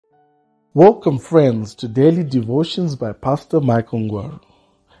Welcome, friends, to Daily Devotions by Pastor Michael Ngwaru.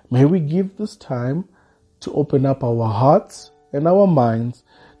 May we give this time to open up our hearts and our minds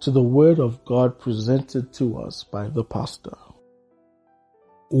to the Word of God presented to us by the pastor.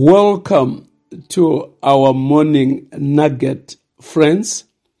 Welcome to our morning nugget, friends.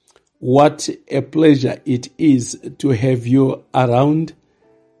 What a pleasure it is to have you around.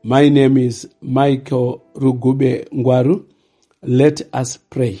 My name is Michael Rugube Ngwaru. Let us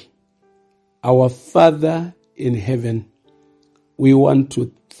pray. Our Father in heaven, we want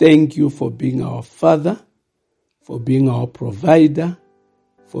to thank you for being our Father, for being our provider,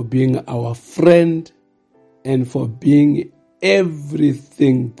 for being our friend, and for being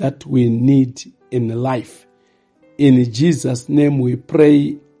everything that we need in life. In Jesus' name we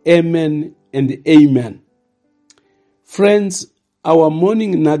pray, amen and amen. Friends, our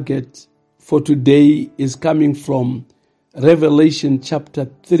morning nugget for today is coming from Revelation chapter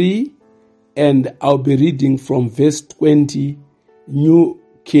 3, and I'll be reading from verse 20, New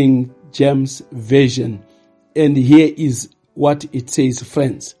King James Version. And here is what it says,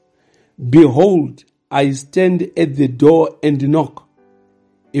 friends. Behold, I stand at the door and knock.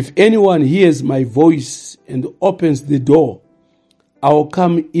 If anyone hears my voice and opens the door, I'll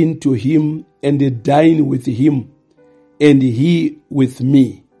come into him and dine with him, and he with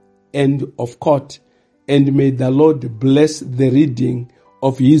me. End of quote. And may the Lord bless the reading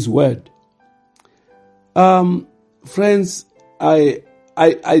of his word. Friends, I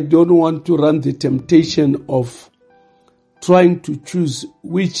don't want to run the temptation of trying to choose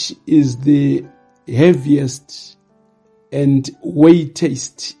which is the heaviest and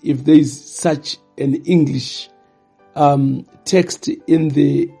weightiest, if there is such an English text in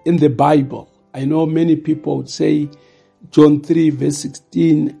the Bible. I know many people would say John 3 verse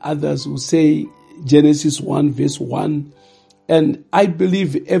 16, others will say Genesis 1 verse 1, and I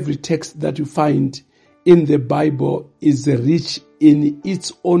believe every text that you find in the Bible is rich in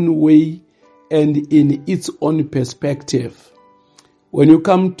its own way and in its own perspective. When you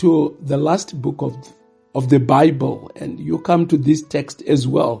come to the last book of the Bible and you come to this text as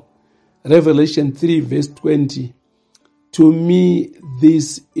well, Revelation 3 verse 20, to me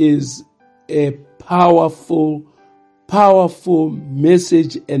this is a powerful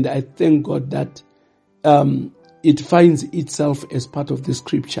message, and I thank God that it finds itself as part of the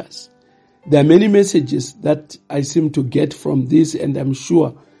scriptures. There are many messages that I seem to get from this, and I'm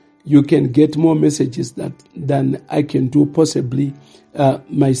sure you can get more messages than I can do possibly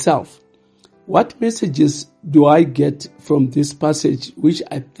myself. What messages do I get from this passage, which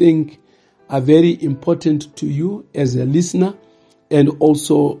I think are very important to you as a listener, and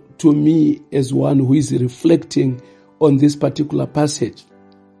also to me as one who is reflecting on this particular passage?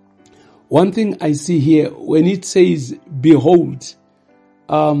 One thing I see here, when it says, behold,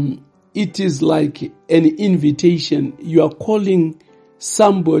 it is like an invitation. You are calling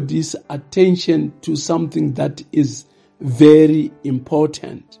somebody's attention to something that is very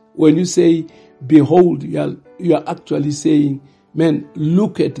important. When you say, behold, you are actually saying, man,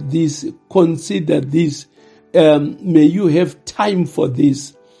 look at this, consider this, may you have time for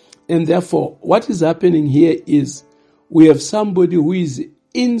this. And therefore, what is happening here is we have somebody who is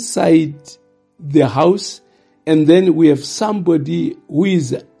inside the house, and then we have somebody who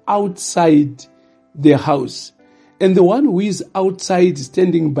is outside the house. And the one who is outside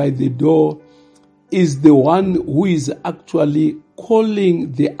standing by the door is the one who is actually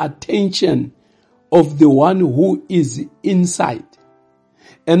calling the attention of the one who is inside.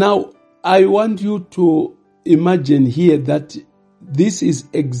 And now I want you to imagine here that this is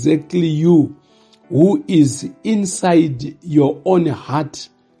exactly you who is inside your own heart.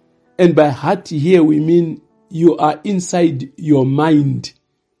 And by heart here we mean you are inside your mind.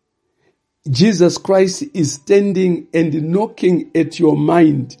 Jesus Christ is standing and knocking at your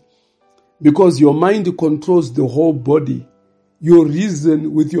mind, because your mind controls the whole body. You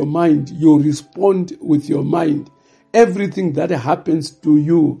reason with your mind. You respond with your mind. Everything that happens to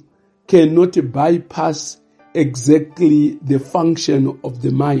you cannot bypass exactly the function of the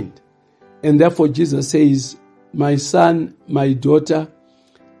mind. And therefore Jesus says, my son, my daughter,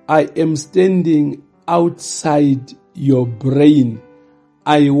 I am standing outside your brain.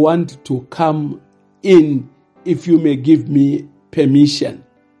 I want to come in if you may give me permission.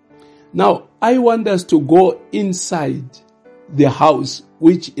 Now, I want us to go inside the house,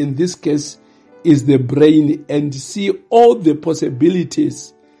 which in this case is the brain, and see all the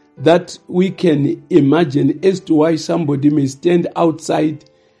possibilities that we can imagine as to why somebody may stand outside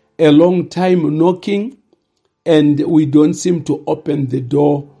a long time knocking and we don't seem to open the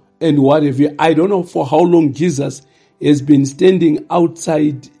door and whatever. I don't know for how long Jesus has been standing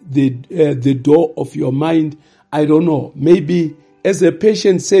outside the door of your mind. I don't know. Maybe as a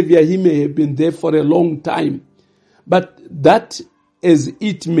patient Savior, he may have been there for a long time. But that as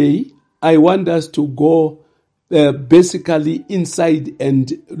it may, I want us to go basically inside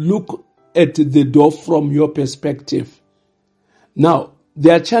and look at the door from your perspective. Now,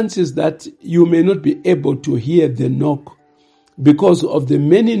 there are chances that you may not be able to hear the knock because of the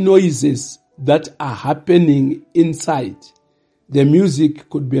many noises that are happening inside. The music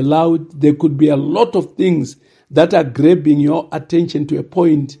could be loud. There could be a lot of things that are grabbing your attention to a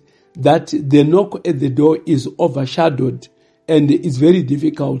point that the knock at the door is overshadowed and it's very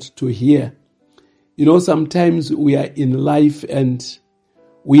difficult to hear. You know, sometimes we are in life and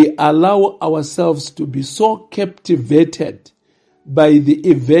we allow ourselves to be so captivated by the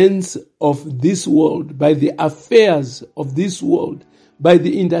events of this world, by the affairs of this world, by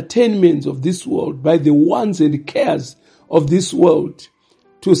the entertainments of this world, by the wants and cares of this world,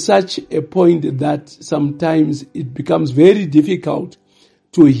 to such a point that sometimes it becomes very difficult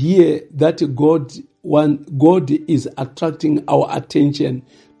to hear that God is attracting our attention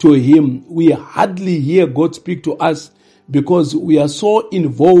to Him. We hardly hear God speak to us because we are so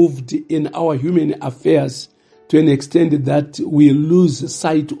involved in our human affairs to an extent that we lose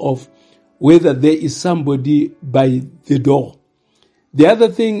sight of whether there is somebody by the door. The other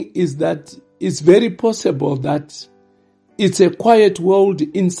thing is that it's very possible that it's a quiet world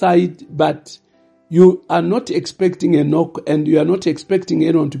inside, but you are not expecting a knock and you are not expecting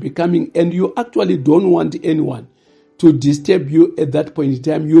anyone to be coming, and you actually don't want anyone to disturb you at that point in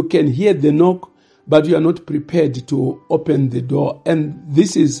time. You can hear the knock, but you are not prepared to open the door. And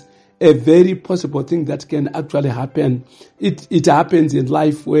this is a very possible thing that can actually happen. It happens in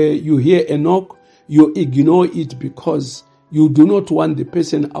life where you hear a knock, you ignore it because you do not want the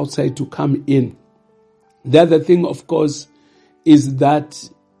person outside to come in. The other thing, of course, is that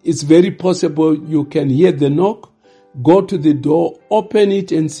it's very possible you can hear the knock, go to the door, open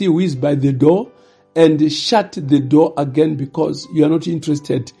it and see who is by the door, and shut the door again because you are not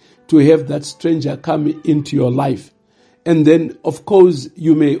interested to have that stranger come into your life. And then, of course,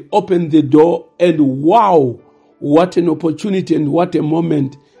 you may open the door and wow, what an opportunity and what a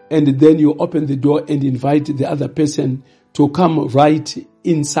moment. And then you open the door and invite the other person to come right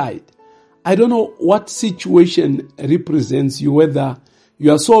inside. I don't know what situation represents you, whether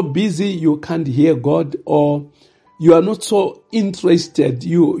you are so busy you can't hear God, or you are not so interested,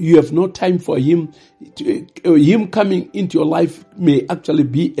 you have no time for Him. Him coming into your life may actually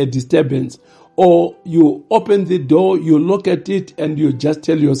be a disturbance. Or you open the door, you look at it and you just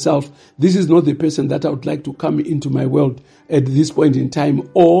tell yourself, this is not the person that I would like to come into my world at this point in time.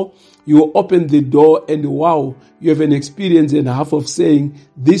 Or you open the door and wow, you have an experience and a half of saying,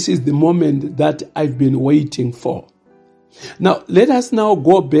 this is the moment that I've been waiting for. Now, let us now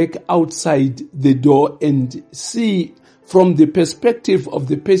go back outside the door and see from the perspective of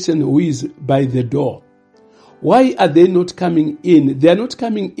the person who is by the door. Why are they not coming in? They are not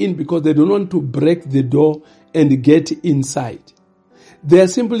coming in because they don't want to break the door and get inside. They are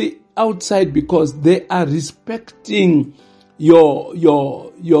simply outside because they are respecting your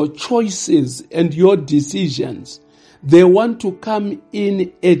choices and your decisions. They want to come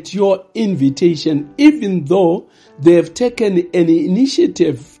in at your invitation, even though they have taken an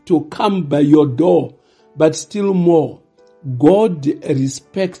initiative to come by your door. But still more, God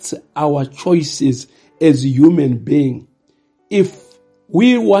respects our choices as a human being. If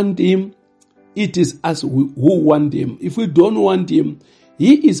we want Him, it is us who want Him. If we don't want Him,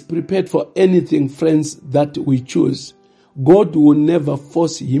 He is prepared for anything, friends, that we choose. God will never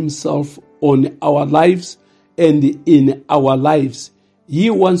force Himself on our lives and in our lives.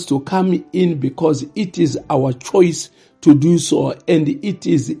 He wants to come in because it is our choice to do so, and it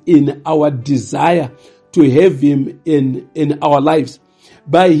is in our desire to have Him in our lives.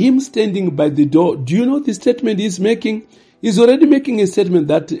 By Him standing by the door, do you know the statement He's making? He's already making a statement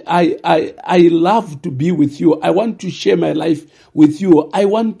that I love to be with you. I want to share my life with you. I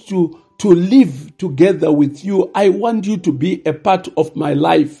want to live together with you. I want you to be a part of my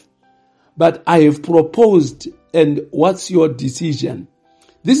life. But I have proposed, and what's your decision?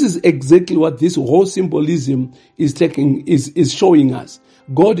 This is exactly what this whole symbolism is showing us.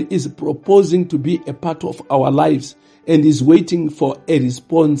 God is proposing to be a part of our lives and is waiting for a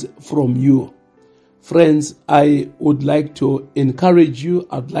response from you. Friends, I would like to encourage you.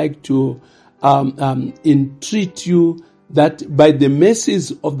 I'd like to entreat you that by the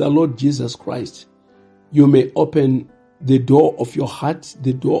mercies of the Lord Jesus Christ, you may open the door of your heart,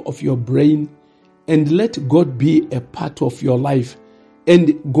 the door of your brain, and let God be a part of your life.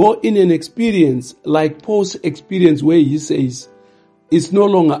 And go in an experience like Paul's experience where he says, it's no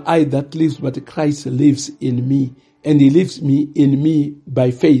longer I that lives, but Christ lives in me, and he lives in me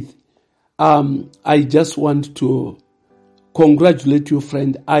by faith. I just want to congratulate you,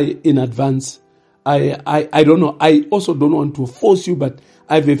 friend. In advance. I don't know. I also don't want to force you, but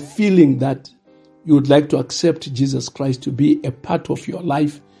I have a feeling that you would like to accept Jesus Christ to be a part of your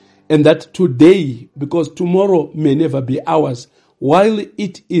life, and that today, because tomorrow may never be ours, while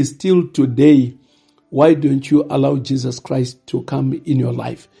it is still today, why don't you allow Jesus Christ to come in your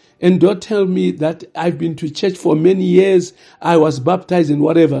life? And don't tell me that I've been to church for many years, I was baptized and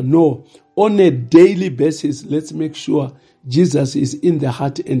whatever. No, on a daily basis, let's make sure Jesus is in the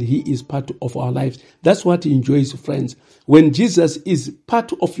heart and he is part of our lives. That's what he enjoys, friends. When Jesus is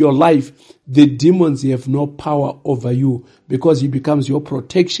part of your life, the demons have no power over you, because he becomes your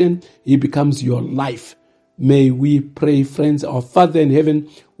protection, he becomes your life. May we pray, friends. Our Father in heaven,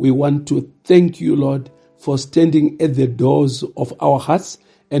 we want to thank you, Lord, for standing at the doors of our hearts.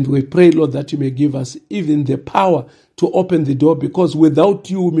 And we pray, Lord, that you may give us even the power to open the door, because without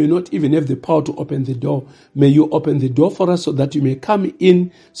you, we may not even have the power to open the door. May you open the door for us so that you may come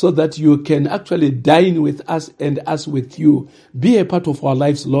in, so that you can actually dine with us and us with you. Be a part of our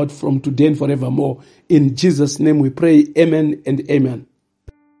lives, Lord, from today and forevermore. In Jesus' name we pray. Amen and amen.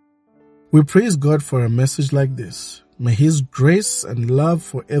 We praise God for a message like this. May his grace and love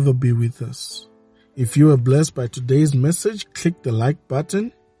forever be with us. If you are blessed by today's message, click the like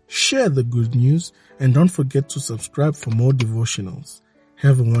button, share the good news, and don't forget to subscribe for more devotionals.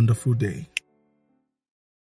 Have a wonderful day.